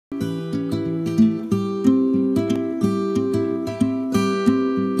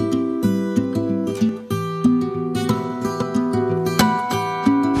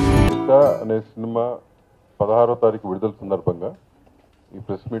అనే సినిమా 16వ తారీఖు విడుదల సందర్భంగా ఈ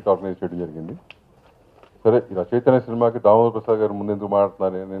ప్రెస్ మీట్ ఆర్గనైజ్ చేయడం జరిగింది. సరే, ఈ రచయిత అనే సినిమాకి దామోదర్ ప్రసాద్ గారు ముందెందుకు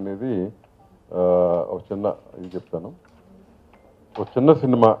మాట్లాడుతున్నారు అనేది ఒక చిన్న ఇది చెప్తాను. ఒక చిన్న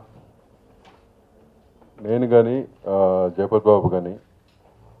సినిమా నేను కానీ జయపత్ బాబు కానీ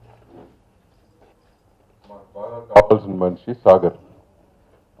మాకు బాగా కావాల్సిన మనిషి సాగర్.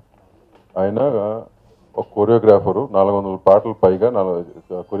 ఆయన ఒక కొరియోగ్రాఫరు, 400 పాటలు పైగా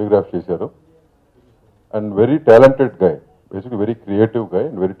కొరియోగ్రాఫ్ చేశారు. And very talented guy, basically very creative guy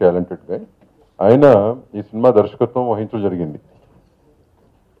and very talented guy. ఆయన ఈ సినిమా దర్శకత్వం వహించడం జరిగింది.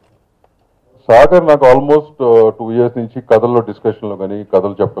 సాగర్ నాకు ఆల్మోస్ట్ 2 years నుంచి కథల్లో డిస్కషన్లో కానీ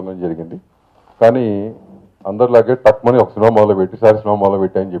కథలు చెప్పడం కానీ జరిగింది. కానీ అందరిలాగే టక్మని ఒక సినిమా మొదలుపెట్టి సినిమా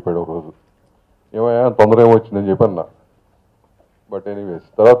మొదలుపెట్టి అని చెప్పాడు ఒక రోజు. ఏమయ్యా తొందర ఏమొచ్చిందని చెప్పి అన్నా. బట్ ఎనీవేస్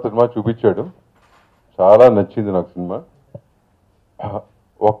తర్వాత సినిమా చూపించాడు. చాలా నచ్చింది నాకు సినిమా.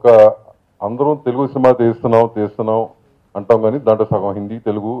 అందరం తెలుగు సినిమా తీస్తున్నాం అంటాం, కానీ దాంట్లో సగం హిందీ,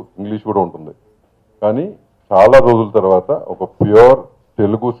 తెలుగు, ఇంగ్లీష్ కూడా ఉంటుంది. కానీ చాలా రోజుల తర్వాత ఒక ప్యూర్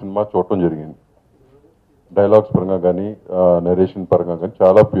తెలుగు సినిమా చూడటం జరిగింది. డైలాగ్స్ పరంగా కానీ నరేషన్ పరంగా కానీ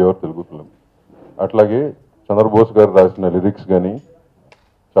చాలా ప్యూర్ తెలుగు ఫిలిం. అట్లాగే చంద్రబోస్ గారు రాసిన లిరిక్స్ కానీ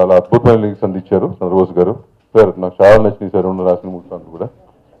చాలా అద్భుతమైన లిరిక్స్ అందించారు చంద్రబోస్ గారు. సార్ నాకు చాలా నచ్చినాయి సార్ రాసిన 3 songs కూడా.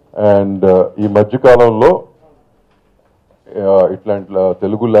 అండ్ ఈ మధ్యకాలంలో ఇట్లాంటి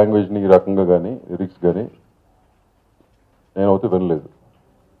తెలుగు లాంగ్వేజ్ని ఈ రకంగా కానీ లిరిక్స్ కానీ నేనైతే వినలేదు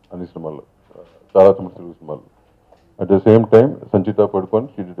అన్ని సినిమాల్లో, చాలా తెలుగు సినిమాలు. అట్ ద సేమ్ టైం సంచిత పడుకొని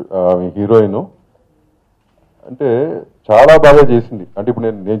హీరోయిన్ అంటే చాలా బాగా చేసింది. అంటే ఇప్పుడు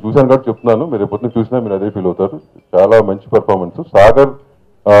నేను చూశాను కాబట్టి చెప్తున్నాను, మీరు పొద్దున్న చూసినా మీరు అదే ఫీల్ అవుతారు. చాలా మంచి పర్ఫార్మెన్స్. సాగర్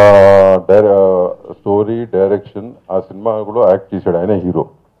స్టోరీ, డైరెక్షన్, ఆ సినిమా కూడా యాక్ట్ చేశాడు, ఆయన హీరో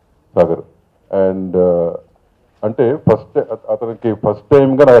సాగర్. అండ్ అంటే అతనికి ఫస్ట్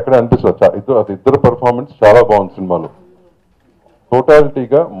టైంగా నాకు ఎక్కడ అనిపిస్తుంది ఇద్దరు పర్ఫార్మెన్స్ చాలా బాగుంది సినిమాలో.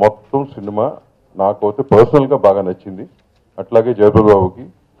 టోటాలిటీగా మొత్తం సినిమా నాకైతే పర్సనల్గా బాగా నచ్చింది. అట్లాగే జయపత్ బాబుకి.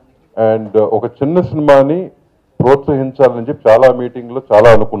 అండ్ ఒక చిన్న సినిమాని ప్రోత్సహించాలని చెప్పి చాలా మీటింగ్లో చాలా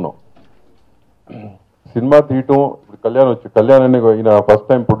అనుకున్నాం. సినిమా తీయటం, ఇప్పుడు కళ్యాణ్ అనే ఈయన ఫస్ట్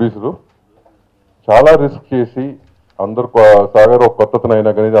టైం ప్రొడ్యూసరు, చాలా రిస్క్ చేసి సాగర్ ఒక కొత్తతనం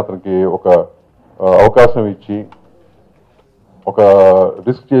అయినా కానీ అతనికి ఒక అవకాశం ఇచ్చి ఒక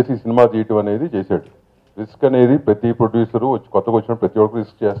రిస్క్ చేసి సినిమా తీయటం అనేది చేశాడు. రిస్క్ అనేది ప్రతి ప్రొడ్యూసరు కొత్తగా వచ్చిన ప్రతి ఒక్కరు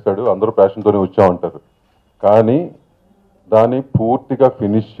రిస్క్ చేస్తాడు, అందరూ ప్యాషన్తోనే వచ్చామంటారు. కానీ దాన్ని పూర్తిగా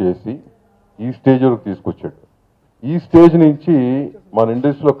ఫినిష్ చేసి ఈ స్టేజ్ వరకు తీసుకొచ్చాడు. ఈ స్టేజ్ నుంచి మన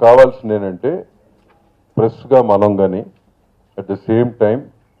ఇండస్ట్రీలో కావాల్సింది ఏంటంటే ప్రెస్గా మనం కానీ అట్ ద సేమ్ టైం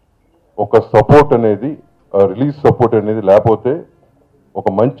ఒక సపోర్ట్ అనేది, రిలీజ్ సపోర్ట్ అనేది లేకపోతే ఒక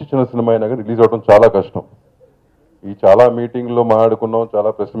మంచి చిన్న సినిమా అయినా కానీ రిలీజ్ అవడం చాలా కష్టం. ఈ చాలా మీటింగ్లో మాట్లాడుకున్నాం, చాలా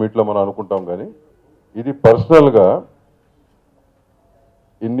ప్రెస్ మీట్లో మనం అనుకుంటాం, కానీ ఇది పర్సనల్గా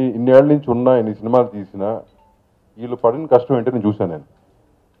ఇన్నేళ్ళ నుంచి ఉన్నా, ఇన్ని సినిమాలు తీసినా వీళ్ళు పడిన కష్టం ఏంటో నేను చూశాను. నేను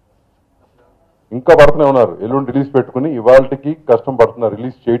ఇంకా పడుతూనే ఉన్నారు. ఎల్లుండి రిలీజ్ పెట్టుకుని ఇవాళకి కష్టం పడుతున్నారు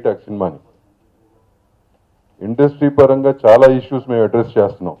రిలీజ్ చేయటం సినిమాని. ఇండస్ట్రీ పరంగా చాలా ఇష్యూస్ మేము అడ్రస్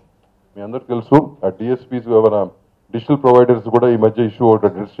చేస్తున్నాం. మీ అందరికి తెలుసు, ఆ డిఎస్పీస్ మన డిజిటల్ ప్రొవైడర్స్ కూడా ఈ మధ్య ఇష్యూ ఒకటి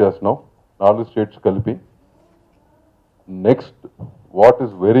అడ్రస్ చేస్తున్నాం, 4 states కలిపి. Next what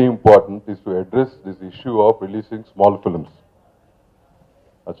is very important is to address this issue of releasing small films.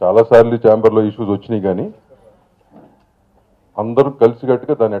 చాలాసార్లు ఛాంబర్లో ఇష్యూస్ వచ్చినాయి, కానీ అందరూ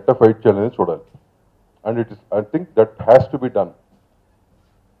కలిసికట్టుగా దాన్ని ఎట్లా ఫైట్ చేయాలనేది చూడాలి. And I think that has to be done.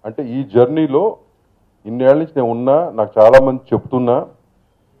 అంటే ఈ జర్నీలో ఇన్నేళ్ళ నుంచి నేను ఉన్నా, నాకు చాలామంది చెప్తున్నా,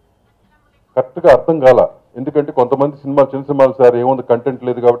 కరెక్ట్గా అర్థం కాల. ఎందుకంటే కొంతమంది చిన్న సినిమాలు సార్ ఏముంది కంటెంట్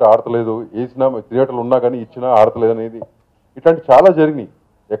లేదు కాబట్టి ఆడతలేదు, వేసినా థియేటర్లు ఉన్నా కానీ ఇచ్చినా ఆడతలేదు అనేది, ఇట్లాంటి చాలా జరిగినాయి.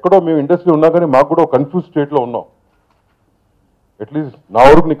 ఎక్కడో మేము ఇండస్ట్రీ ఉన్నా కానీ మాకు కూడా ఒక కన్ఫ్యూజ్ స్టేట్లో ఉన్నాం. అట్లీస్ట్ నా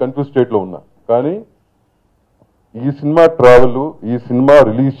వరకు నేను కన్ఫ్యూజ్ స్టేట్లో ఉన్నా. కానీ ఈ సినిమా ట్రావెల్, ఈ సినిమా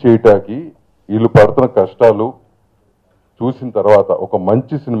రిలీజ్ చేయటానికి వీళ్ళు పడుతున్న కష్టాలు చూసిన తర్వాత ఒక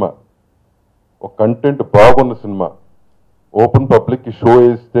మంచి సినిమా, ఒక కంటెంట్ బాగున్న సినిమా ఓపెన్ పబ్లిక్కి షో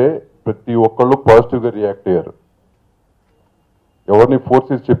వేస్తే ప్రతి ఒక్కళ్ళు పాజిటివ్గా రియాక్ట్ అయ్యారు. ఎవరిని ఫోర్స్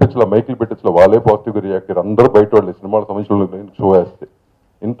చేసి చెప్పించలా, మైకిల్ పెట్టించలా, వాళ్ళే పాజిటివ్గా రియాక్ట్ అయ్యారు. అందరూ బయట వాళ్ళు సినిమాలకు సంబంధించిన షో వేస్తే.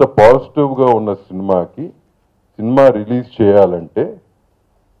 ఇంత పాజిటివ్గా ఉన్న సినిమాకి సినిమా రిలీజ్ చేయాలంటే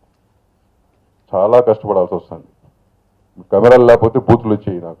చాలా కష్టపడాల్సి వస్తుంది. కెమెరాలు లేకపోతే బూతులు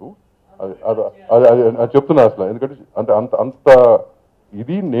వచ్చాయి నాకు. అది చెప్తున్నా అసలు. ఎందుకంటే అంత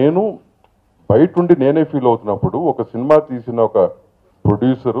ఇది నేను బయట ఉండి నేనే ఫీల్ అవుతున్నప్పుడు ఒక సినిమా తీసిన ఒక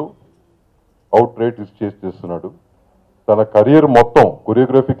ప్రొడ్యూసరు అవుట్ రైట్ రిస్క్ చేస్తున్నాడు. తన కెరియర్ మొత్తం,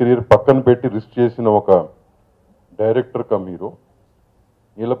 కొరియోగ్రఫీ కెరియర్ పక్కన పెట్టి రిస్క్ చేసిన ఒక డైరెక్టర్ కమ్ హీరో,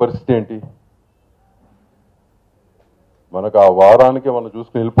 వీళ్ళ పరిస్థితి ఏంటి? మనకు ఆ వారానికి మనం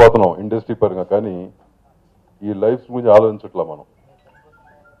చూసుకుని వెళ్ళిపోతున్నాం ఇండస్ట్రీ పరంగా, కానీ ఈ లైఫ్స్ గురించి ఆలోచించట్లా మనం,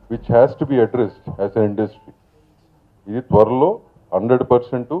 which has to be addressed as an industry. ఇది త్వరలో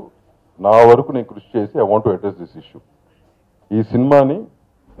 100% నా వరకు నేను కృషి చేసి I want to address this issue. ఈ సినిమాని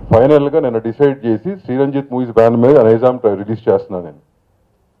ఫైనల్గా నేను డిసైడ్ చేసి శ్రీరంజిత్ మూవీస్ బ్యాన్ మీద నైజాం రిలీజ్ చేస్తున్నాను నేను.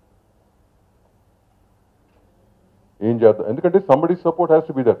 ఏం చేద్దాం, ఎందుకంటే somebody support has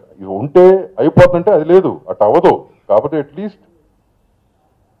to be that. ఇది ఉంటే అయిపోతుందంటే అది లేదు, అటు అవ్వదు. కాకపోతే అట్లీస్ట్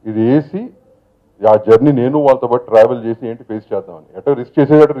ఇది వేసి ఆ జర్నీ నేను వాళ్ళతో పాటు ట్రావెల్ చేసి ఏంటి ఫేస్ చేద్దామని. ఎటో రిస్క్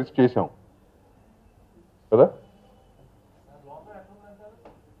చేసేటట్టు రిస్క్ చేసాం కదా.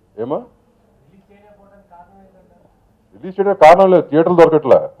 ఏమా రిలీజ్ చేయడం కారణం లేదు, థియేటర్లు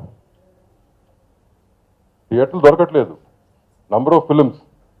దొరకట్లేదు. నంబర్ ఆఫ్ ఫిల్మ్స్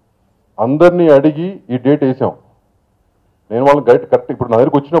అందరినీ అడిగి ఈ డేట్ వేసాం. నేను వాళ్ళని గైడ్ కరెక్ట్, ఇప్పుడు నా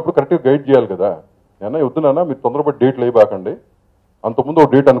దగ్గరికి వచ్చినప్పుడు కరెక్ట్గా గైడ్ చేయాలి కదా. నేను వద్దునా మీరు తొందరపడి డేట్లు వేయబాకండి. అంతకుముందు ఒక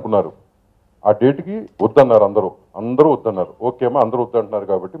డేట్ అనుకున్నారు, ఆ డేట్కి వద్దన్నారు అందరూ వద్దన్నారు. ఓకే అమ్మా, అందరూ వద్దంటున్నారు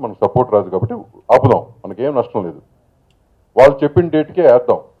కాబట్టి మనకు సపోర్ట్ రాదు కాబట్టి ఆపుదాం, మనకేం నష్టం లేదు. వాళ్ళు చెప్పిన డేట్కే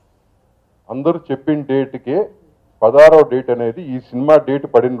వేద్దాం. అందరూ చెప్పిన డేట్కే 16వ డేట్ అనేది, ఈ సినిమా డేట్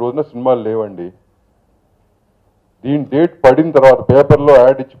పడిన రోజున సినిమాలు లేవండి. దీని డేట్ పడిన తర్వాత పేపర్లో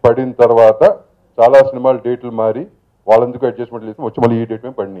యాడ్ ఇచ్చి పడిన తర్వాత చాలా సినిమాలు డేట్లు మారి వాళ్ళందుకు అడ్జస్ట్మెంట్ చేసి వచ్చి మళ్ళీ ఈ డేట్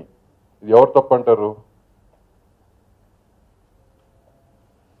మేము పడినాయి. ఇది ఎవరు తప్పు అంటారు?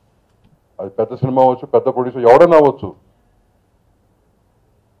 అది పెద్ద సినిమా అవ్వచ్చు, పెద్ద ప్రొడ్యూసర్ ఎవడైనా అవ్వచ్చు.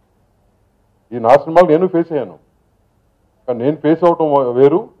 ఈ నా సినిమాలు నేను ఫేస్ అయ్యాను, కానీ నేను ఫేస్ అవటం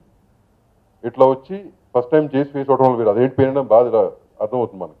వేరు, ఇట్లా వచ్చి ఫస్ట్ టైం చేసి ఫేస్ అవడం వేరు. అదేంటి పెయిన్ బాధ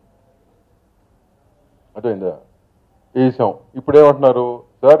అర్థమవుతుంది మనకి. అర్థమైందా? వేసాం. ఇప్పుడు ఏమంటున్నారు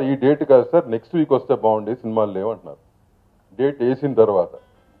సార్, ఈ డేట్ కాదు సార్, నెక్స్ట్ వీక్ వస్తే బాగుండే, సినిమాలు లేవంటున్నారు డేట్ వేసిన తర్వాత,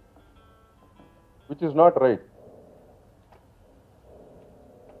 విచ్ ఇస్ నాట్ రైట్.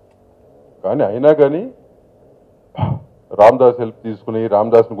 కానీ అయినా కానీ రామ్దాస్ హెల్ప్ తీసుకుని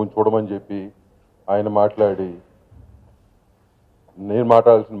రామ్దాస్ని కొంచెం చూడమని చెప్పి ఆయన మాట్లాడి, నేను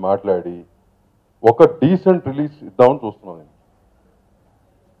మాట్లాడి ఒక డీసెంట్ రిలీజ్ ఇద్దామని చూస్తున్నాను నేను.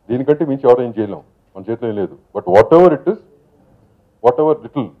 దీనికంటే మించి ఎవరు ఏం చేయలేం, మన చేతిలో ఏం లేదు. But what ever it is, what ever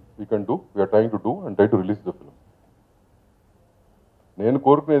little we can do, we are trying to do and try to release the film. నేను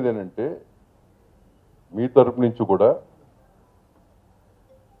కోరుకునేది ఏంటంటే మీ తరపు నుంచి కూడా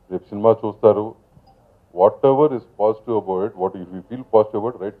రేపు సినిమా చూస్తారు, what ever is positive about it, what if you feel positive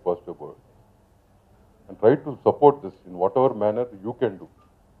about, right positive about it and try to support this in what ever manner you can do.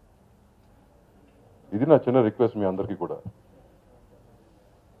 ఇది నా చిన్న రిక్వెస్ట్ మీ అందరికీ కూడా.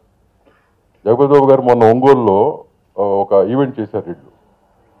 జగపతి బాబు గారు మొన్న ఒంగోలులో ఒక ఈవెంట్ చేశారు. వీళ్ళు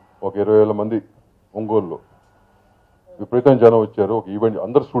ఒక 20,000 మంది ఒంగోలులో విపరీతం జనం వచ్చారు. ఒక ఈవెంట్,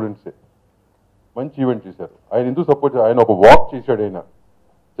 అందరు స్టూడెంట్సే, మంచి ఈవెంట్ చేశారు. ఆయన ఎందుకు సపోర్ట్, ఆయన ఒక వాక్ చేశాడు. ఆయన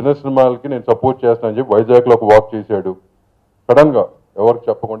చిన్న సినిమాలకి నేను సపోర్ట్ చేస్తానని చెప్పి వైజాగ్లో ఒక వాక్ చేశాడు. సడన్గా ఎవరికి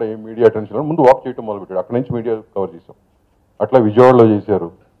చెప్పకుండా ఏం మీడియా అటెన్షన్ ముందు వాక్ చేయడం మొదలుపెట్టాడు. అక్కడి నుంచి మీడియా కవర్ చేశాం. అట్లా విజయవాడలో చేశారు,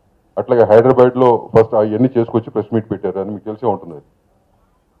 అట్లాగే హైదరాబాద్లో ఫస్ట్ అవన్నీ చేసుకొచ్చి ప్రెస్ మీట్ పెట్టారు. అని మీకు తెలిసే ఉంటుంది.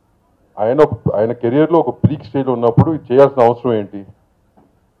 ఆయన కెరియర్లో ఒక పీక్ స్టేజ్లో ఉన్నప్పుడు ఇది చేయాల్సిన అవసరం ఏంటి,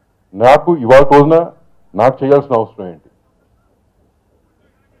 నాకు ఇవాళ రోజున నాకు చేయాల్సిన అవసరం ఏంటి?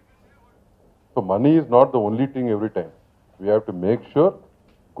 So money is not the only thing every time. We have to make sure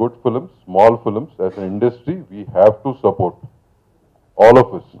good films, small films as an industry we have to support all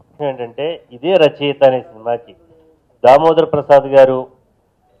of us. ఏంటంటే ఇదే రచయిత అనే సినిమాకి దామోదర్ ప్రసాద్ గారు,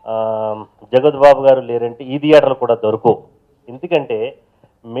 జగత్ బాబు గారు లేరంటే ఈ థియేటర్లు కూడా దొరకవు. ఎందుకంటే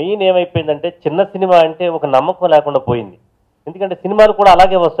మెయిన్ ఏమైపోయిందంటే చిన్న సినిమా అంటే ఒక నమ్మకం లేకుండా పోయింది. ఎందుకంటే సినిమాలు కూడా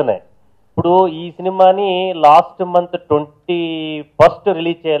అలాగే వస్తున్నాయి. ఇప్పుడు ఈ సినిమాని లాస్ట్ మంత్ 21st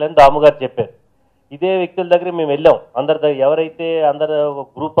రిలీజ్ చేయాలని దాము గారు చెప్పారు. ఇదే వ్యక్తుల దగ్గర మేము వెళ్ళాం. అందరి దగ్గర ఎవరైతే అందరు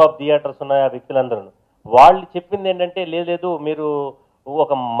గ్రూప్ ఆఫ్ థియేటర్స్ ఉన్నాయో ఆ వ్యక్తులందరూ వాళ్ళు చెప్పింది ఏంటంటే లేదు మీరు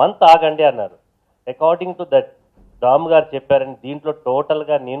ఒక మంత్ ఆగండి అన్నారు. అకార్డింగ్ టు దట్ దాము గారు చెప్పారని దీంట్లో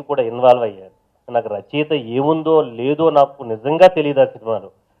టోటల్గా నేను కూడా ఇన్వాల్వ్ అయ్యాను. నాకు రచయిత ఏముందో లేదో నాకు నిజంగా తెలియదు ఆ సినిమాలో.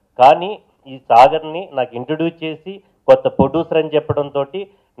 కానీ ఈ సాగర్ని నాకు ఇంట్రడ్యూస్ చేసి కొత్త ప్రొడ్యూసర్ అని చెప్పడంతో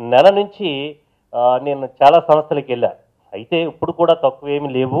నెల నుంచి నేను చాలా సంస్థలకు వెళ్ళా. అయితే ఇప్పుడు కూడా తక్కువ ఏమి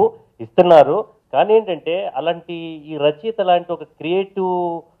లేవు, ఇస్తున్నారు. కానీ ఏంటంటే అలాంటి ఈ రచయిత లాంటి ఒక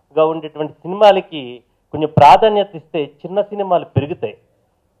క్రియేటివ్గా ఉండేటువంటి సినిమాలకి కొంచెం ప్రాధాన్యత ఇస్తే చిన్న సినిమాలు పెరుగుతాయి.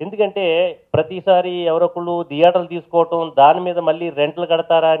 ఎందుకంటే ప్రతిసారి ఎవరొకళ్ళు థియేటర్లు తీసుకోవటం, దాని మీద మళ్ళీ రెంట్లు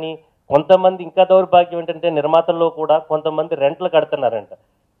కడతారా అని కొంతమంది, ఇంకా దౌర్భాగ్యం ఏంటంటే నిర్మాతల్లో కూడా కొంతమంది రెంట్లు కడుతున్నారంట.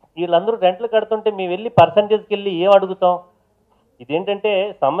 వీళ్ళందరూ రెంట్లు కడుతుంటే మేము వెళ్ళి పర్సంటేజ్కి వెళ్ళి ఏం అడుగుతాం? ఇదేంటంటే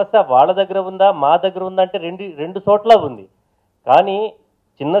సమస్య వాళ్ళ దగ్గర ఉందా మా దగ్గర ఉందా అంటే రెండు చోట్ల ఉంది. కానీ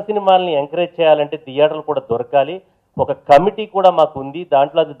చిన్న సినిమాలని ఎంకరేజ్ చేయాలంటే థియేటర్లు కూడా దొరకాలి. ఒక కమిటీ కూడా మాకు ఉంది.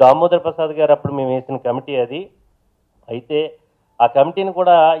 దాంట్లో అది దామోదర్ ప్రసాద్ గారు అప్పుడు మేము వేసిన కమిటీ అది. అయితే ఆ కమిటీని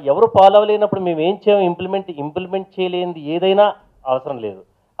కూడా ఎవరు ఫాలో అవ్వలేనప్పుడు మేము ఏం చేయం, ఇంప్లిమెంట్ చేయలేనిది ఏదైనా అవసరం లేదు.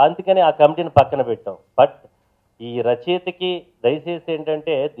 అందుకని ఆ కమిటీని పక్కన పెట్టాం. బట్ ఈ రచయితకి దయచేసి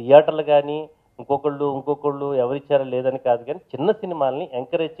ఏంటంటే థియేటర్లు కానీ ఇంకొకళ్ళు ఎవరిచ్చారో లేదని కాదు, కానీ చిన్న సినిమాల్ని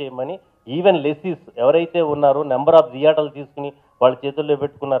ఎంకరేజ్ చేయమని, ఈవెన్ లెసిస్ ఎవరైతే ఉన్నారో నెంబర్ ఆఫ్ థియేటర్లు తీసుకుని వాళ్ళ చేతుల్లో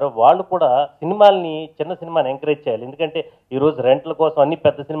పెట్టుకున్నారో వాళ్ళు కూడా చిన్న సినిమాని ఎంకరేజ్ చేయాలి. ఎందుకంటే ఈరోజు రెంట్ల కోసం అన్ని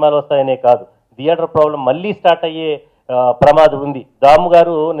పెద్ద సినిమాలు వస్తాయనే కాదు, థియేటర్ ప్రాబ్లం మళ్ళీ స్టార్ట్ అయ్యే ప్రమాదం ఉంది. దాము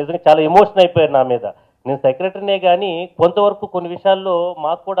గారు నిజంగా చాలా ఎమోషన్ అయిపోయారు నా మీద. నేను సెక్రటరీనే కానీ కొంతవరకు కొన్ని విషయాల్లో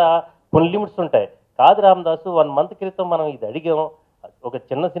మాకు కూడా కొన్ని లిమిట్స్ ఉంటాయి. కాదు రామదాసు, 1 month క్రితం మనం ఇది అడిగాం, ఒక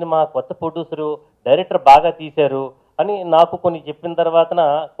చిన్న సినిమా, కొత్త ప్రొడ్యూసరు, డైరెక్టర్ బాగా తీశారు అని నాకు కొన్ని చెప్పిన తర్వాతన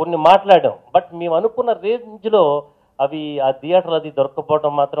కొన్ని మాట్లాడాం. బట్ మేము అనుకున్న రేంజ్లో అవి ఆ థియేటర్లు అది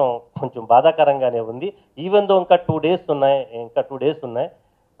దొరకకపోవడం మాత్రం కొంచెం బాధాకరంగానే ఉంది. ఈవెన్ దో ఇంకా 2 days ఉన్నాయి.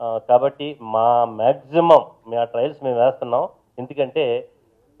 కాబట్టి మా మ్యాక్సిమం ఆ ట్రయల్స్ మేము వేస్తున్నాం. ఎందుకంటే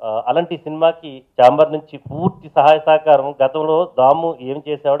అలాంటి సినిమాకి ఛాంబర్ నుంచి పూర్తి సహాయ సహకారం, గతంలో దాము ఏం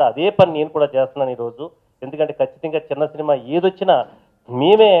చేసేవాడో అదే పని నేను కూడా చేస్తున్నాను ఈరోజు. ఎందుకంటే ఖచ్చితంగా చిన్న సినిమా ఏదొచ్చినా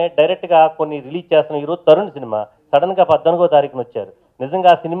మేమే డైరెక్ట్గా కొన్ని రిలీజ్ చేస్తున్నాం. ఈరోజు తరుణ్ సినిమా సడన్గా 14వ తారీఖున వచ్చారు. నిజంగా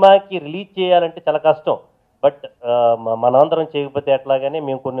ఆ సినిమాకి రిలీజ్ చేయాలంటే చాలా కష్టం. బట్ మనందరం చేయకపోతే ఎట్లాగానే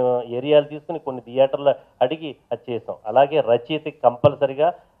మేము కొన్ని ఏరియాలు తీసుకుని కొన్ని థియేటర్లు అడిగి అది చేసాం. అలాగే రచయితకి కంపల్సరిగా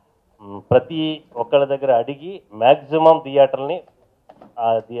ప్రతి ఒక్కళ్ళ దగ్గర అడిగి మ్యాక్సిమం థియేటర్ని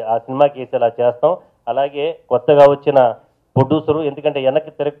ఆ సినిమాకి వేసేలా చేస్తాం. అలాగే కొత్తగా వచ్చిన ప్రొడ్యూసరు, ఎందుకంటే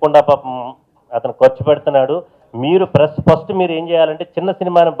వెనక్కి తిరగకుండా పాపం అతను ఖర్చు పెడుతున్నాడు. మీరు ఫస్ట్ మీరు ఏం చేయాలంటే చిన్న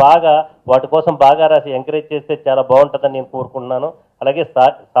సినిమాని వాటి కోసం బాగా రాసి ఎంకరేజ్ చేస్తే చాలా బాగుంటుందని నేను కోరుకుంటున్నాను. అలాగే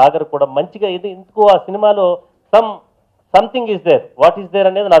సాగర్ కూడా మంచిగా ఎందుకు ఆ సినిమాలో something is there, what is there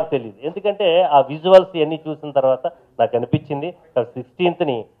అనేది నాకు తెలియదు. ఎందుకంటే ఆ విజువల్స్ ఇవన్నీ చూసిన తర్వాత నాకు అనిపించింది.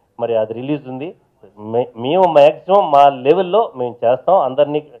 16th మరి అది రిలీజ్ ఉంది. మేము మ్యాక్సిమం మా లెవెల్లో మేము చేస్తాం,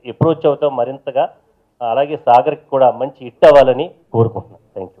 అందరినీ అప్రోచ్ అవుతాం మరింతగా. అలాగే సాగర్కి కూడా మంచి హిట్ అవ్వాలని కోరుకుంటున్నాను.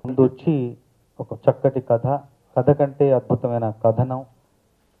 Thank you. ముందు వచ్చి ఒక చక్కటి కథ కంటే అద్భుతమైన కథనం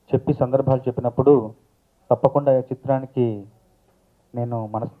చెప్పి సందర్భాలు చెప్పినప్పుడు తప్పకుండా ఈ చిత్రానికి నేను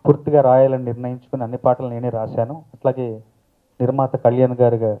మనస్ఫూర్తిగా రాయాలని నిర్ణయించుకుని అన్ని పాటలు నేనే రాశాను. అట్లాగే నిర్మాత కళ్యాణ్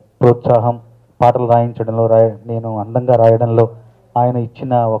గారి ప్రోత్సాహం, పాటలు రాయించడంలో నేను అందంగా రాయడంలో ఆయన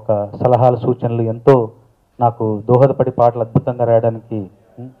ఇచ్చిన ఒక సలహాలు సూచనలు ఎంతో నాకు దోహదపడి పాటలు అద్భుతంగా రాయడానికి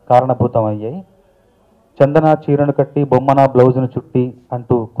కారణభూతం అయ్యాయి. చందన చీరను కట్టి బొమ్మన బ్లౌజును చుట్టి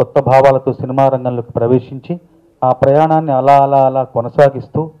అంటూ కొత్త భావాలతో సినిమా రంగంలోకి ప్రవేశించి ఆ ప్రయాణాన్ని అలా అలా అలా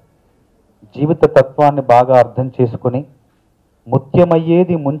కొనసాగిస్తూ జీవిత తత్వాన్ని బాగా అర్థం చేసుకొని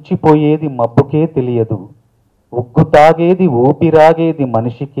ముత్యమయ్యేది ముంచిపోయేది మబ్బుకే తెలియదు, ఉగ్గు తాగేది ఊపిరాగేది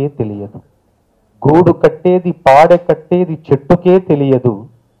మనిషికే తెలియదు, గూడు కట్టేది పాడె కట్టేది చెట్టుకే తెలియదు,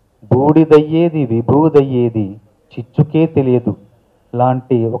 బూడిదయ్యేది విభూదయ్యేది చిచ్చుకే తెలియదు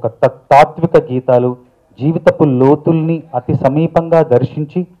లాంటి ఒక తాత్విక గీతాలు జీవితపు లోతుల్ని అతి సమీపంగా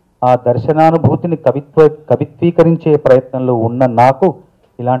దర్శించి ఆ దర్శనానుభూతిని కవిత్వీకరించే ప్రయత్నంలో ఉన్న నాకు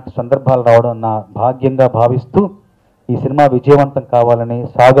ఇలాంటి సందర్భాలు రావడం నా భాగ్యంగా భావిస్తూ ఈ సినిమా విజయవంతం కావాలని,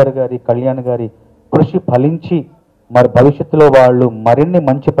 సాగర్ గారి కళ్యాణ్ గారి కృషి ఫలించి మరి భవిష్యత్తులో వాళ్ళు మరిన్ని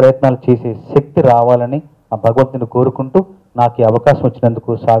మంచి ప్రయత్నాలు చేసే శక్తి రావాలని ఆ భగవంతుని కోరుకుంటూ నాకు ఈ అవకాశం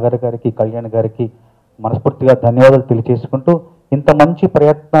వచ్చినందుకు సాగర్ గారికి కళ్యాణ్ గారికి మనస్ఫూర్తిగా ధన్యవాదాలు తెలియజేసుకుంటూ ఇంత మంచి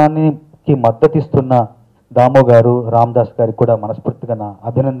ప్రయత్నానికి మద్దతిస్తున్న దాము గారు, రామదాస్ గారికి కూడా మనస్ఫూర్తిగా నా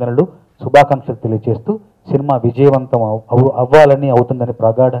అభినందనలు, శుభాకాంక్షలు తెలియజేస్తూ సినిమా విజయవంతం అవ్వాలని అవుతుందని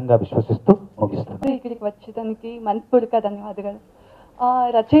ప్రగాఢంగా విశ్వసిస్తూ ముగిస్తాను. ఇక్కడికి వచ్చేదానికి మనస్ఫూర్తిగా ధన్యవాదాలు.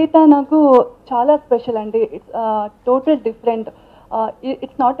 రచయిత నాకు చాలా స్పెషల్ అండి. It's total different.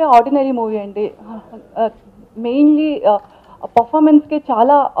 It's not a ordinary movie అండి. మెయిన్లీ పర్ఫార్మెన్స్కి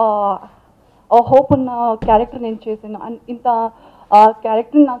చాలా హోప్ ఉన్న క్యారెక్టర్ నేను చేశాను. ఇంత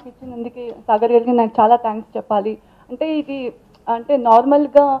క్యారెక్టర్ నాకు ఇచ్చినందుకు సాగర్ గారికి నాకు చాలా థ్యాంక్స్ చెప్పాలి. అంటే ఇది అంటే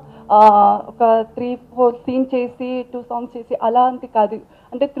నార్మల్గా ఒక 3-4 సీన్ చేసి 2 songs చేసి అలాంటి కాదు.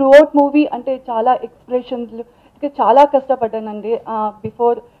 అంటే త్రూ అవుట్ మూవీ అంటే చాలా ఎక్స్ప్రెషన్స్ చాలా కష్టపడ్డానండి.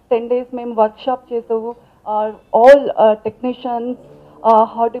 బిఫోర్ 10 days మేము వర్క్షాప్ చేసాము. ఆల్ టెక్నీషియన్స్,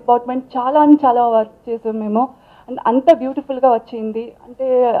 హార్ట్ డిపార్ట్మెంట్ చాలా వర్క్ చేసాము మేము. అండ్ అంత బ్యూటిఫుల్గా వచ్చింది. అంటే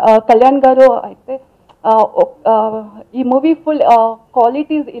కళ్యాణ్ గారు అయితే ఈ మూవీ ఫుల్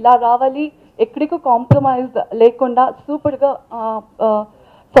క్వాలిటీస్ ఇలా రావాలి, ఎక్కడికి కాంప్రమైజ్ లేకుండా సూపర్గా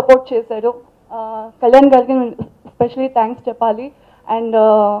సపోర్ట్ చేశారు. కళ్యాణ్ గారికి స్పెషలీ థ్యాంక్స్ చెప్పాలి. అండ్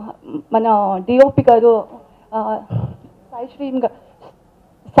మన డిఓపి గారు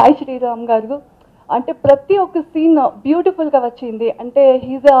సాయి శ్రీరామ్ గారు అంటే ప్రతి ఒక్క సీన్ బ్యూటిఫుల్గా వచ్చింది. అంటే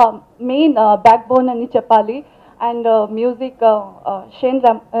he's a main back bone అని చెప్పాలి. అండ్ మ్యూజిక్ షేన్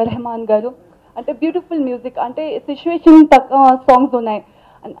రెహమాన్ గారు. అంటే బ్యూటిఫుల్ మ్యూజిక్, అంటే సిచ్యువేషన్ సాంగ్స్ ఉన్నాయి.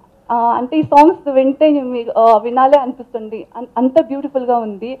 అంటే ఈ సాంగ్స్ వింటే మీరు వినాలే అనిపిస్తుంది, అంత బ్యూటిఫుల్గా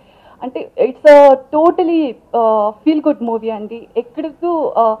ఉంది. అంటే it's totally feel good movie అండి. ఎక్కడికు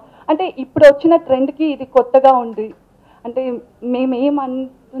అంటే ఇప్పుడు వచ్చిన ట్రెండ్కి ఇది కొత్తగా ఉంది. అంటే మేము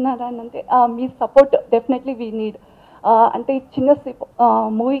ఏమంటున్నారంటే మీ సపోర్ట్ డెఫినెట్లీ వీ నీడ్. అంటే ఈ చిన్న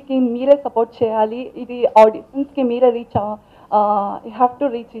మూవీకి మీరే సపోర్ట్ చేయాలి. ఇది ఆడియన్స్కి మీరే reach you have to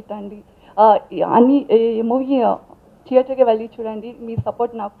reach it అండి. అన్ని ఈ మూవీ థియేటర్కి వెళ్ళి చూడండి. మీ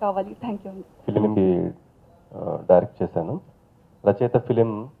సపోర్ట్ నాకు కావాలి. థ్యాంక్ యూ అండి. ఫిలింకి డైరెక్ట్ చేశాను. రచయిత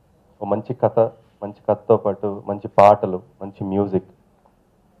ఫిలిం ఒక మంచి కథ, మంచి కథతో పాటు మంచి పాటలు, మంచి మ్యూజిక్,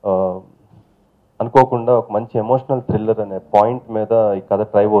 అనుకోకుండా ఒక మంచి ఎమోషనల్ థ్రిల్లర్ అనే పాయింట్ మీద ఈ కథ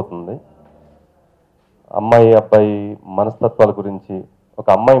డ్రైవ్ అవుతుంది. అమ్మాయి అబ్బాయి మనస్తత్వాల గురించి, ఒక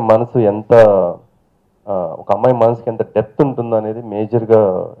అమ్మాయి మనసు ఎంత ఒక అమ్మాయి మనసుకి ఎంత డెప్త్ ఉంటుందో అనేది మేజర్గా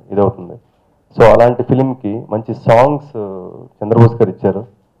ఇదవుతుంది. సో అలాంటి ఫిలింకి మంచి సాంగ్స్ చంద్రబోస్ గారు ఇచ్చారు.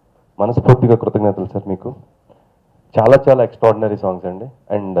 మనస్ఫూర్తిగా కృతజ్ఞతలు సార్ మీకు. చాలా చాలా ఎక్స్ట్రాడినరీ సాంగ్స్ అండి.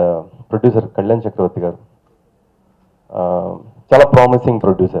 అండ్ ప్రొడ్యూసర్ కళ్యాణ్ చక్రవర్తి గారు చాలా ప్రామిసింగ్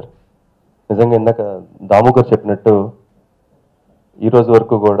ప్రొడ్యూసర్. నిజంగా ఇందాక దాము గారు చెప్పినట్టు ఈరోజు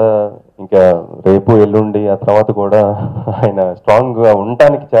వరకు కూడా, ఇంకా రేపు ఎల్లుండి ఆ తర్వాత కూడా ఆయన స్ట్రాంగ్గా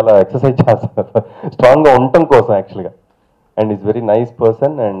ఉండటానికి చాలా ఎక్సర్సైజ్ చేస్తారు, స్ట్రాంగ్గా ఉండటం కోసం యాక్చువల్గా. And is very nice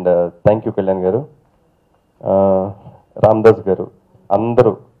person. And thank you Kalyan గారు, రామ్దాస్ గారు,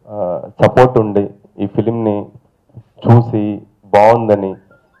 అందరూ సపోర్ట్ ఉండి ఈ ఫిలింని చూసి బాగుందని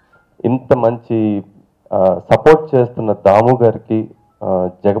ఇంత మంచి సపోర్ట్ చేస్తున్న దాము గారికి,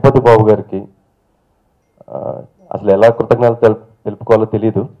 జగపతి బాబు గారికి అసలు ఎలా కృతజ్ఞతలు తెలుపుకోవాలో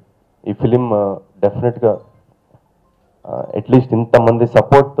తెలీదు. ఈ ఫిలిం డెఫినెట్గా అట్లీస్ట్ ఇంతమంది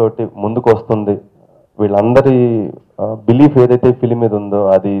సపోర్ట్ తోటి ముందుకు వస్తుంది. వీళ్ళందరి బిలీఫ్ ఏదైతే ఫిలిం మీద ఉందో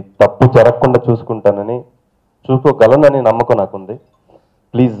అది తప్పు జరగకుండా చూసుకోగలనని నమ్మకం నాకుంది.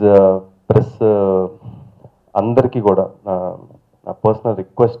 ప్లీజ్ ప్రెస్ అందరికీ కూడా నా పర్సనల్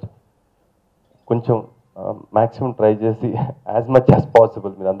రిక్వెస్ట్, కొంచెం మ్యాక్సిమం ట్రై చేసి యాజ్ మచ్ యాజ్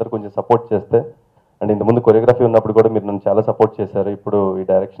పాసిబుల్ మీరు అందరూ కొంచెం సపోర్ట్ చేస్తే. అండ్ ఇంతకుముందు కొరియోగ్రఫీ ఉన్నప్పుడు కూడా మీరు నన్ను చాలా సపోర్ట్ చేశారు. ఇప్పుడు ఈ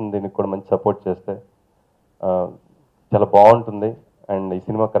డైరెక్షన్ దీనికి కూడా మంచి సపోర్ట్ చేస్తే చాలా బాగుంటుంది. అండ్ ఈ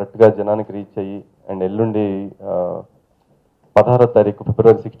సినిమా కరెక్ట్గా జనానికి రీచ్ అయ్యి, అండ్ ఎల్లుండి 16వ తారీఖు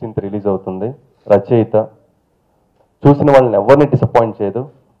ఫిబ్రవరి 16th రిలీజ్ అవుతుంది రచయిత. చూసిన వాళ్ళని ఎవరిని డిసప్పాయింట్ చేయదు.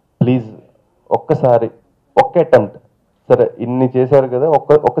 ప్లీజ్ ఒక్కసారి ఒక్క అటెంప్ట్, సరే ఇన్ని చేశారు కదా,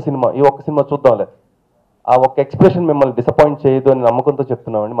 ఒక్క సినిమా చూద్దాంలే, ఆ ఒక్క ఎక్స్ప్రెషన్ మిమ్మల్ని డిసప్పాయింట్ చేయదు అని నమ్మకంతో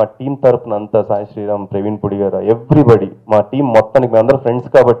చెప్తున్నామండి. మా టీం తరపున అంతా సాయి శ్రీరామ్, ప్రవీణ్ పుడి గారు, ఎవ్రీబడి, మా టీం మొత్తానికి మేము అందరూ ఫ్రెండ్స్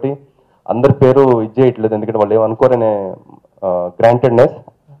కాబట్టి అందరి పేరు ఇచ్చేయట్లేదు, ఎందుకంటే వాళ్ళు ఏమనుకోరనే grantedness.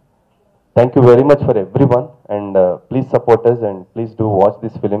 Thank you very much for every one. And please support us and please do watch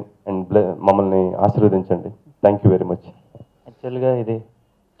this film and మమ్మల్ని ఆశీర్వదించండి. Thank you very much. యాక్చువల్గా ఇది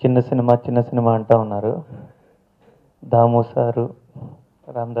చిన్న సినిమా అంటా ఉన్నారు. దాము సారు,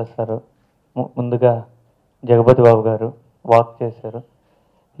 రామ్దాస్ సారు, ముందుగా జగపతి బాబు గారు వాక్ చేశారు.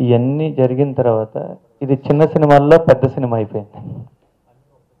 ఇవన్నీ జరిగిన తర్వాత ఇది చిన్న సినిమాల్లో పెద్ద సినిమా అయిపోయింది.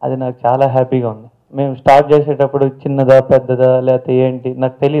 అది నాకు చాలా హ్యాపీగా ఉంది. మేము స్టార్ట్ చేసేటప్పుడు చిన్నదా పెద్దదా లేకపోతే ఏంటి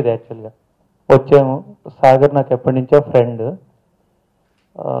నాకు తెలియదు. యాక్చువల్గా వచ్చాము, సాగర్ నాకు ఎప్పటి నుంచో ఫ్రెండ్,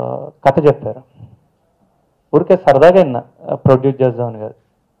 కథ చెప్పారు. ఊరికే సరదాగా విన్నా, ప్రొడ్యూస్ చేద్దామని కాదు.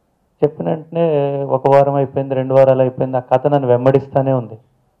 చెప్పిన వెంటనే 1 వారం అయిపోయింది, 2 వారాలు అయిపోయింది, ఆ కథ నన్ను వెంబడిస్తూనే ఉంది.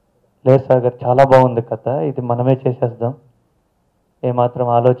 లేదు సాగర్, చాలా బాగుంది కథ, ఇది మనమే చేసేద్దాం ఏమాత్రం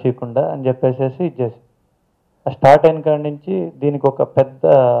ఆలోచించకుండా అని చెప్పేసేసి ఇచ్చేసి స్టార్ట్ అయిన కాడి నుంచి దీనికి ఒక పెద్ద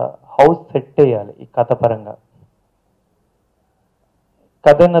హౌస్ సెట్ చేయాలి ఈ కథ పరంగా.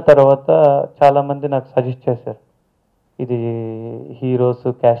 కథ అయిన తర్వాత చాలామంది నాకు సజెస్ట్ చేశారు, ఇది హీరోస్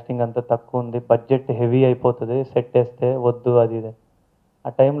క్యాస్టింగ్ అంతా తక్కువ ఉంది, బడ్జెట్ హెవీ అయిపోతుంది, సెట్ వేస్తే వద్దు అది ఇది. ఆ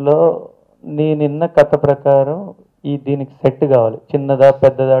టైంలో నిన్న కథ ప్రకారం దీనికి సెట్ కావాలి, చిన్నదా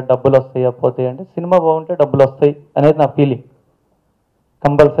పెద్దదా, డబ్బులు వస్తాయా పోతాయి అంటే సినిమా బాగుంటే డబ్బులు వస్తాయి అనేది నా ఫీలింగ్.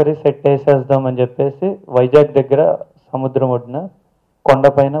 కంపల్సరీ సెట్ వేసేద్దాం అని చెప్పేసి వైజాగ్ దగ్గర సముద్రం ఒడ్డున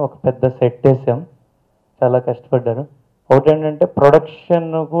కొండపైన ఒక పెద్ద సెట్ వేసాం. చాలా కష్టపడ్డారు. ఒకటి ఏంటంటే ప్రొడక్షన్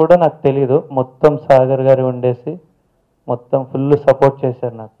కూడా నాకు తెలీదు, మొత్తం సాగర్ గారు ఉండేసి మొత్తం ఫుల్ సపోర్ట్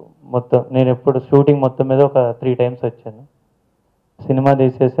చేశారు నాకు. మొత్తం నేను ఎప్పుడు షూటింగ్ మొత్తం మీద ఒక 3 times వచ్చాను. సినిమా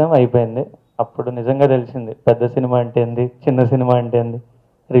తీసేసాం, అయిపోయింది. అప్పుడు నిజంగా తెలిసింది పెద్ద సినిమా అంటే ఏంది, చిన్న సినిమా అంటే ఏంది,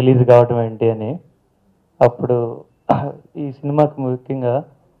 రిలీజ్ కావటం ఏంటి అని. అప్పుడు ఈ సినిమాకి ముఖ్యంగా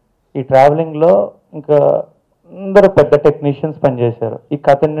ఈ ట్రావెలింగ్లో ఇంకా అందరూ పెద్ద టెక్నీషియన్స్ పనిచేశారు. ఈ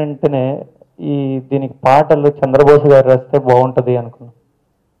కథ వెంటనే దీనికి పాటలు చంద్రబోస్ గారు రాస్తే బాగుంటుంది అనుకున్నాం.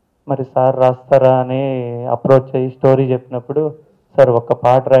 మరి సార్ రాస్తారా అని అప్రోచ్ అయ్యి స్టోరీ చెప్పినప్పుడు సార్ ఒక్క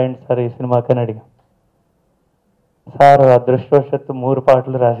పాట రాయండి సార్ ఈ సినిమాకని అడిగాం. సార్ అదృష్టవశాత్తు 3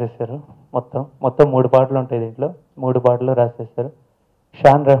 పాటలు రాసేసారు. మొత్తం 3 పాటలు ఉంటాయి దీంట్లో. 3 పాటలు రాసేసారు.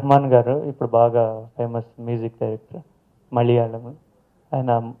 షాన్ రెహమాన్ గారు ఇప్పుడు బాగా ఫేమస్ మ్యూజిక్ డైరెక్టర్, మలయాళం.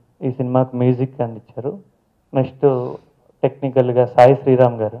 ఆయన ఈ సినిమాకి మ్యూజిక్ అందించారు. నెక్స్ట్ టెక్నికల్గా సాయి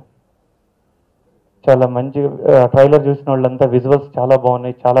శ్రీరామ్ గారు చాలా మంచి, ట్రైలర్ చూసిన వాళ్ళంతా విజువల్స్ చాలా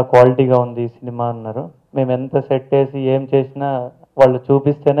బాగున్నాయి, చాలా క్వాలిటీగా ఉంది ఈ సినిమా అన్నారు. మేము ఎంత సెట్ చేసి ఏం చేసినా వాళ్ళు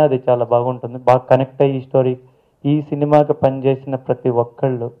చూపిస్తేనే అది చాలా బాగుంటుంది, బాగా కనెక్ట్ అయ్యి స్టోరీ. ఈ సినిమాకి పనిచేసిన ప్రతి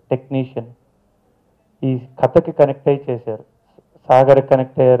ఒక్కళ్ళు టెక్నీషియన్ ఈ కథకి కనెక్ట్ అయ్యి చేశారు. సాగర్కి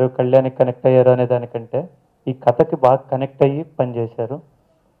కనెక్ట్ అయ్యారు, కళ్యాణ్కి కనెక్ట్ అయ్యారు అనే దానికంటే ఈ కథకి బాగా కనెక్ట్ అయ్యి పనిచేశారు.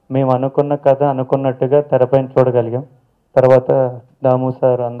 మేము అనుకున్న కథ అనుకున్నట్టుగా తెరపైన చూడగలిగాం. తర్వాత దాము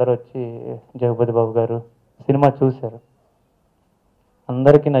సార్ అందరూ వచ్చి, జగపతి బాబు గారు సినిమా చూశారు.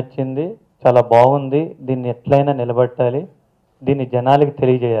 అందరికీ నచ్చింది, చాలా బాగుంది, దీన్ని ఎట్లయినా నిలబెట్టాలి, దీన్ని జనాలకి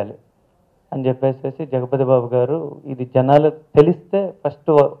తెలియజేయాలి అని చెప్పేసి జగపతి బాబు గారు, ఇది జనాలు తెలిస్తే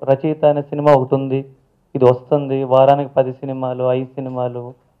ఫస్ట్ రచయిత అనే సినిమా ఒకటి ఉంది, ఇది వస్తుంది, వారానికి 10 సినిమాలు 5 సినిమాలు,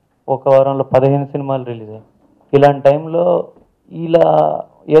 ఒక వారంలో 15 సినిమాలు రిలీజ్ అయ్యాయి. ఇలాంటి టైంలో ఇలా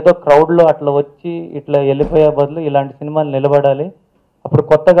ఏదో క్రౌడ్లో అట్లా వచ్చి ఇట్లా వెళ్ళిపోయే బదులు ఇలాంటి సినిమాలు నిలబడాలి, అప్పుడు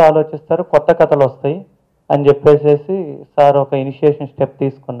కొత్తగా ఆలోచిస్తారు, కొత్త కథలు వస్తాయి అని చెప్పేసి సార్ ఒక ఇనిషియేషన్ స్టెప్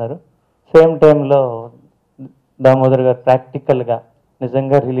తీసుకున్నారు. సేమ్ టైంలో దామోదర్ గారు ప్రాక్టికల్గా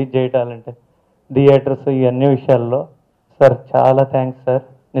నిజంగా రిలీజ్ చేయటాలంటే థియేటర్స్ ఈ అన్ని విషయాల్లో సార్ చాలా థ్యాంక్స్ సార్.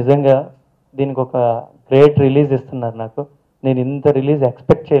 నిజంగా దీనికి ఒక గ్రేట్ రిలీజ్ ఇస్తున్నారు నాకు. నేను ఇంత రిలీజ్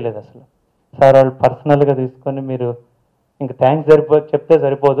ఎక్స్పెక్ట్ చేయలేదు అసలు. సార్ వాళ్ళు పర్సనల్గా తీసుకొని మీరు ఇంకా థ్యాంక్స్ చెప్తే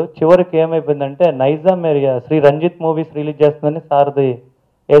సరిపోదు. చివరికి ఏమైపోయిందంటే Nizam area Shri Ranjith movies release చేస్తుందని సార్ది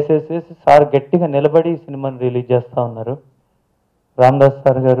వేసేసేసి సార్ గట్టిగా నిలబడి ఈ సినిమాని రిలీజ్ చేస్తూ ఉన్నారు. రామదాస్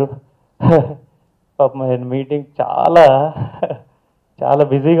సార్ గారు పాపం మీటింగ్ చాలా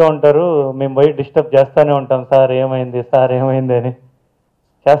బిజీగా ఉంటారు, మేము పోయి డిస్టర్బ్ చేస్తూనే ఉంటాం, సార్ ఏమైంది అని.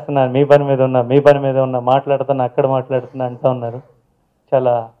 చేస్తున్నాను, మీ పని మీద ఉన్నా మాట్లాడుతున్నా, అక్కడ మాట్లాడుతున్నా అంటూ ఉన్నారు.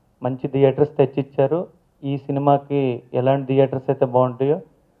 చాలా మంచి థియేటర్స్ తెచ్చిచ్చారు. ఈ సినిమాకి ఎలాంటి థియేటర్స్ అయితే బాగుంటాయో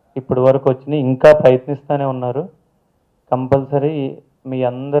ఇప్పటి వరకు వచ్చినాయి, ఇంకా ప్రయత్నిస్తూనే ఉన్నారు. కంపల్సరీ మీ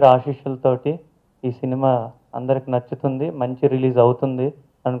అందరి ఆశీస్సులతోటి ఈ సినిమా అందరికి నచ్చుతుంది, మంచి రిలీజ్ అవుతుంది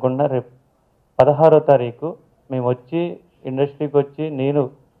అనుకున్నా. రేపు 16వ తారీఖు మేము వచ్చి ఇండస్ట్రీకి వచ్చి, నేను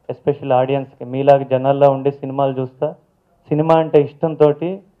ఎస్పెషల్ ఆడియన్స్కి మీలాగా జనాల్లో ఉండి సినిమాలు చూస్తా, సినిమా అంటే ఇష్టంతో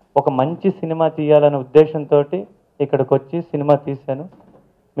ఒక మంచి సినిమా తీయాలనే ఉద్దేశంతో ఇక్కడికి వచ్చి సినిమా తీశాను.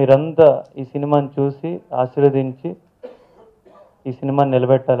 మీరంతా ఈ సినిమాని చూసి ఆశీర్వదించి ఈ సినిమాని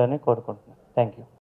నిలబెట్టాలని కోరుకుంటున్నాను. Thank you.